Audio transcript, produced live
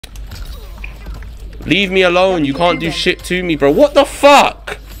Leave me alone. You can't do shit to me, bro. What the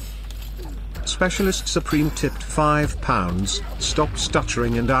fuck? Specialist Supreme tipped £5. Stop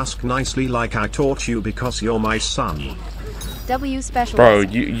stuttering and ask nicely like I taught you because you're my son. W specialist. Bro,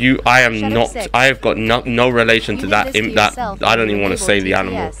 I am not. I have got no relation to that. I don't even want to say the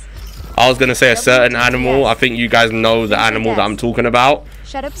animal. I was gonna say a certain animal. I think you guys know the animal that I'm talking about.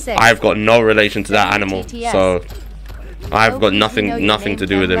 Shut up, 6. I've got no relation to that animal, so I've got nothing to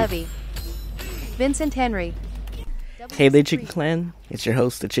do with him. Vincent Henry. Hey there, Chicken Clan. It's your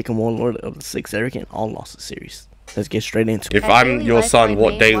host, the Chicken Warlord of the 6ARAKIN All Losses series. Let's get straight into it. If I'm your son,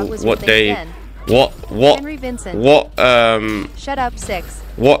 what day Henry Vincent. Shut up, 6.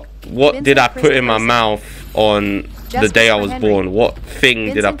 What did I put in my mouth on the day I was born? What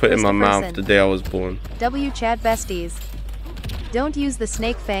thing did I put in my mouth the day I was born? W chat besties. Don't use the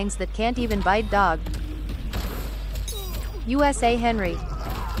snake fangs that can't even bite dog. USA Henry.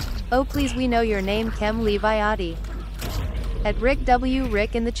 Oh please, we know your name, Kem Leviati. At Rick W.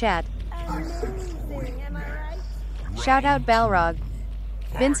 Rick in the chat. Shout out Balrog.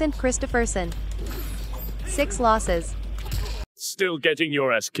 Vincent Christopherson. 6 losses. Still getting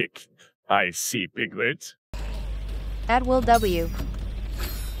your ass kicked. I see, Piglet. At Will W.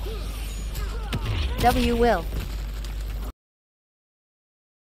 W Will.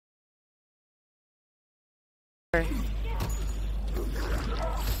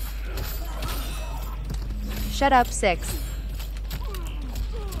 Shut up, 6.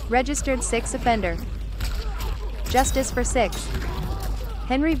 Registered 6 offender. Justice for 6.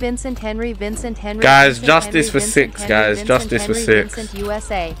 Henry Vincent Henry Vincent Henry. Guys, Vincent, justice Henry, for Vincent, 6, Henry, guys. Vincent, Justice for Henry, 6. Vincent,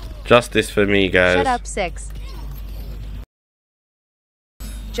 USA. Justice for me, guys. Shut up, 6.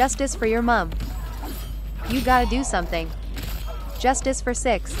 Justice for your mom. You gotta do something. Justice for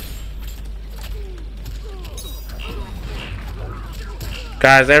 6.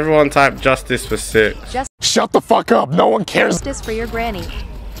 Guys, everyone type justice for 6. Shut the fuck up, no one cares. Justice for your granny.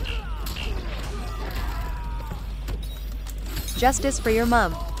 Justice for your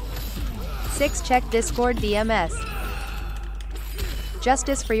mom. 6 check Discord DMS.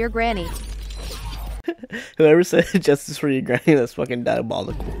 Justice for your granny. Whoever said justice for your granny, that's fucking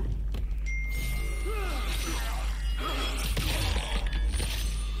diabolical.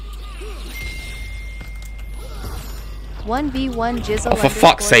 One v1 Jizzle. Oh, for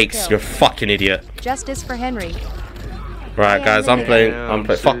fuck's sakes, you're a fucking idiot. Justice for Henry. Right, guys, I'm playing.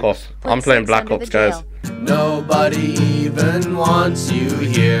 Fuck off. I'm playing Black Ops, guys. Nobody even wants you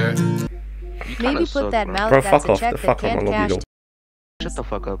here. Maybe put that mouth. Bro, that's fuck a off. check The that fuck can't off, cash. Shut the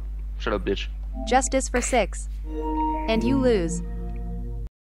fuck up. Shut up, bitch. Justice for 6. And you lose.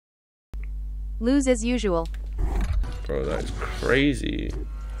 Lose as usual. Bro, that is crazy.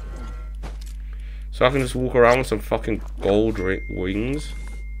 So I can just walk around with some fucking gold wings.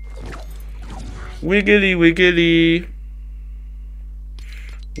 Wiggly, wiggly.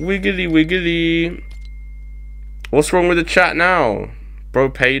 Wiggly, wiggly. What's wrong with the chat now? Bro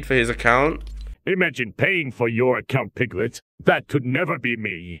paid for his account? Imagine paying for your account, Piglet. That could never be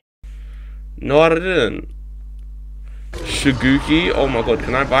me. No, I didn't. Shiguki? Oh my god,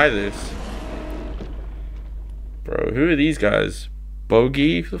 can I buy this? Bro, who are these guys?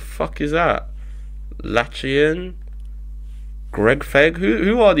 Bogey? Who the fuck is that? Lachian? Greg Feg?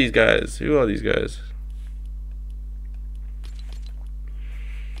 Who are these guys? Who are these guys?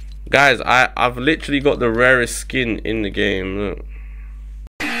 Guys, I've literally got the rarest skin in the game.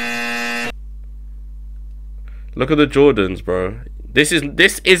 Look at the Jordans, bro. This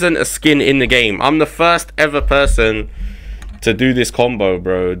isn't a skin in the game. I'm the first ever person to do this combo,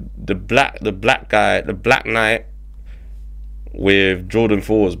 bro. The black guy, the Black Knight with Jordan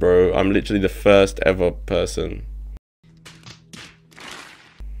 4s, bro. I'm literally the first ever person.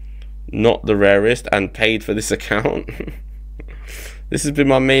 Not the rarest, and paid for this account. This has been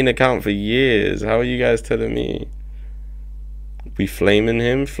my main account for years. How are you guys telling me? We flaming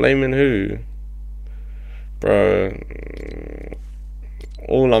him? Flaming who? Bro,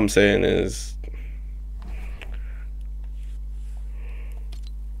 all I'm saying is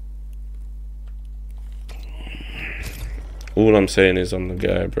I'm the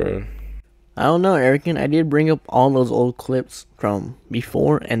guy, bro. I don't know, Arakin. I did bring up all those old clips from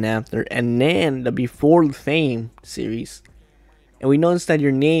before and after, and then the Before the Fame series. And we noticed that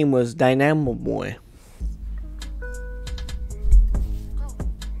your name was Dynamo Boy.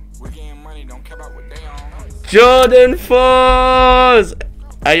 Jordan 4s!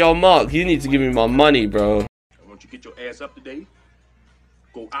 Hey, yo, Mark, you need to give me my money, bro. I want you to get your ass up today,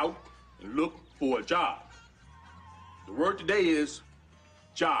 go out and look for a job. The word today is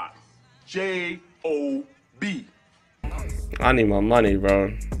job. J-O-B. I need my money,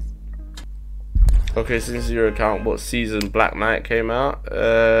 bro. Okay, since your account, what season Black Knight came out?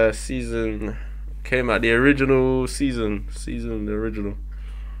 Season came out the original season. The original.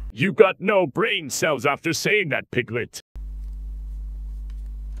 You got no brain cells after saying that, Piglet.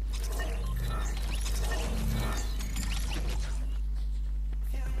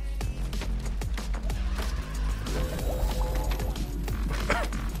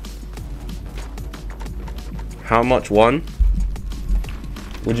 How much won?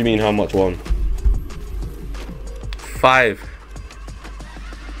 What do you mean how much won? 5.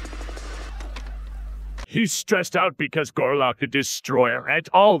 He's stressed out because Gorlock the Destroyer ate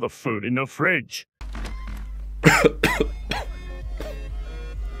all the food in the fridge.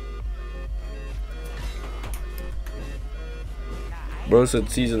 Bro said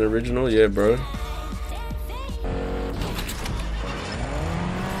season original, yeah, bro.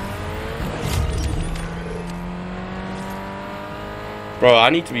 Bro,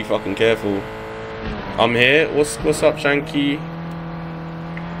 I need to be fucking careful. I'm here. What's up, Shanky?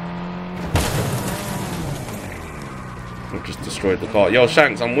 I've just destroyed the car. Yo,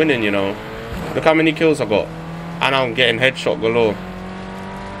 Shanks, I'm winning, you know. Look how many kills I got. And I'm getting headshot galore.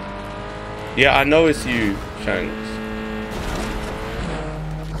 Yeah, I know it's you, Shanks.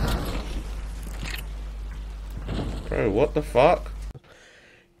 Bro, what the fuck?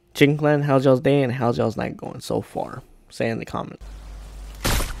 Chicken Clan, how's y'all's day and how's y'all's night going so far? Say in the comments.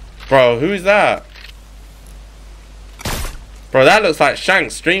 Bro, who's that? Bro, that looks like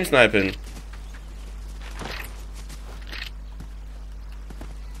Shank stream sniping.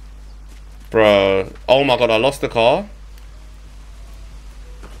 Bro, oh my god, I lost the car.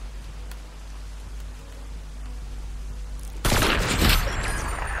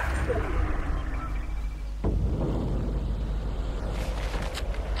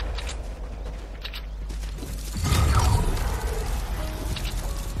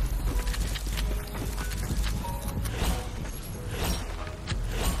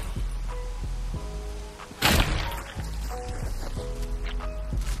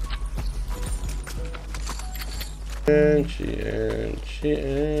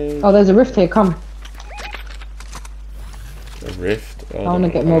 Oh, there's a rift here, come. A rift? Oh, I want to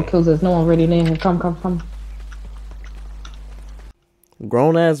get more kills, there's no one really near here. Come.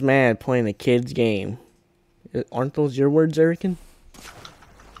 Grown ass man playing a kid's game. Aren't those your words, Erican?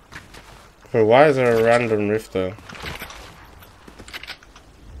 Bro, why is there a random rift though?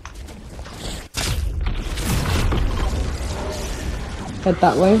 Head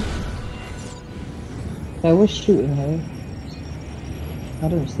that way. There was shooting here. I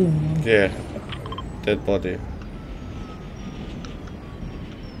don't see him. Yeah. Dead body.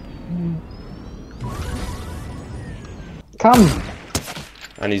 Come!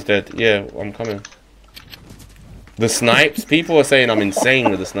 And he's dead. Yeah, I'm coming. The snipes? People are saying I'm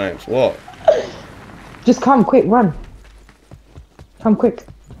insane with the snipes. What? Just come, quick, run. Come quick.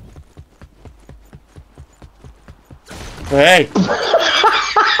 Hey!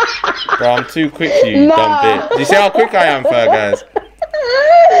 Bro, I'm too quick for you, dumb bitch. Do you see how quick I am, fur guys?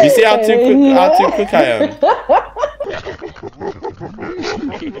 You see how too quick I am?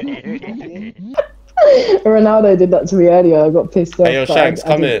 Ronaldo did that to me earlier. I got pissed off. Hey, yo, Shanks,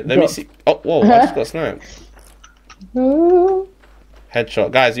 come here. Let me see. Oh, whoa, I just got sniped.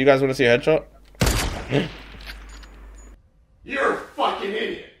 Headshot. Guys, you guys want to see a headshot? You're a fucking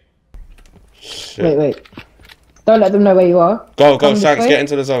idiot. Shit. Wait. Don't let them know where you are. Go, Shanks, get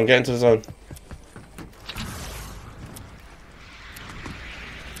into the zone, get into the zone.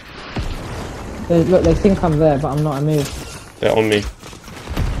 Look, they think I'm there, but I'm not. I moved. They're on me.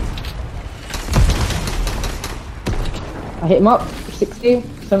 I hit him up. 60,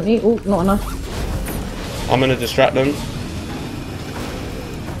 70. Oh, not enough. I'm gonna distract them.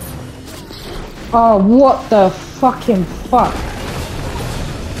 Oh, what the fucking fuck?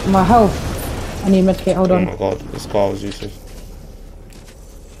 My health. I need medkit, hold on. Oh my god, this car was useless.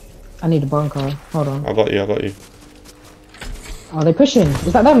 I need a bunker, hold on. I got you. Are they pushing?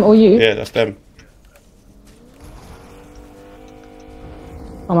 Is that them or you? Yeah, that's them.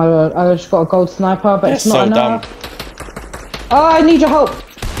 Oh my god, I just got a gold sniper, but it's not so enough. Dumb. Oh, I need your help!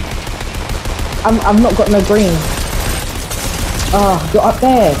 I've not got no green. Oh, you're up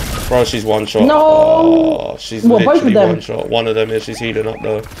there. Bro, she's one shot. No! Oh, she's What, both literally of them? one shot. One of them is, she's healing up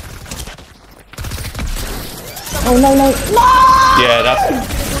though. Oh no! Yeah, that's...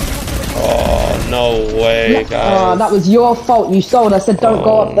 Oh, no way, guys. Oh, that was your fault, you sold. I said don't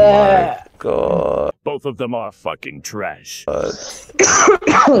go up there. God. Both of them are fucking trash.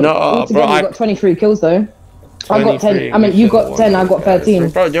 No, bro, I got 23 kills though. I got 10. I mean, we you should've got won, 10. I got guys. 13.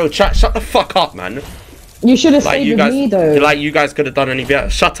 Bro, yo, shut the fuck up, man. You should have Like stayed you with guys, me though. like you guys could have done any better.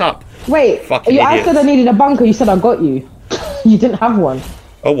 Shut up. Wait, Fucking I idiots. said I needed a bunker, you said I got you. You didn't have one.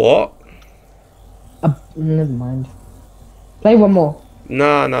 A what? Never mind. Play one more.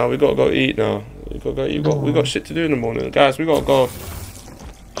 Nah, we gotta go eat now. We got shit to do in the morning. Guys, we gotta go.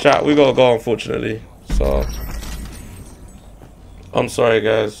 Chat, we gotta go, unfortunately. So I'm sorry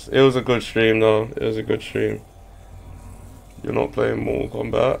guys. It was a good stream though. It was a good stream. You're not playing Mortal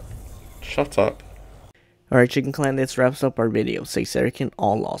Kombat. Shut up. Alright, Chicken Clan, this wraps up our video. 6ARAKIN,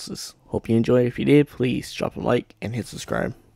 all losses. Hope you enjoyed. If you did, please drop a like and hit subscribe.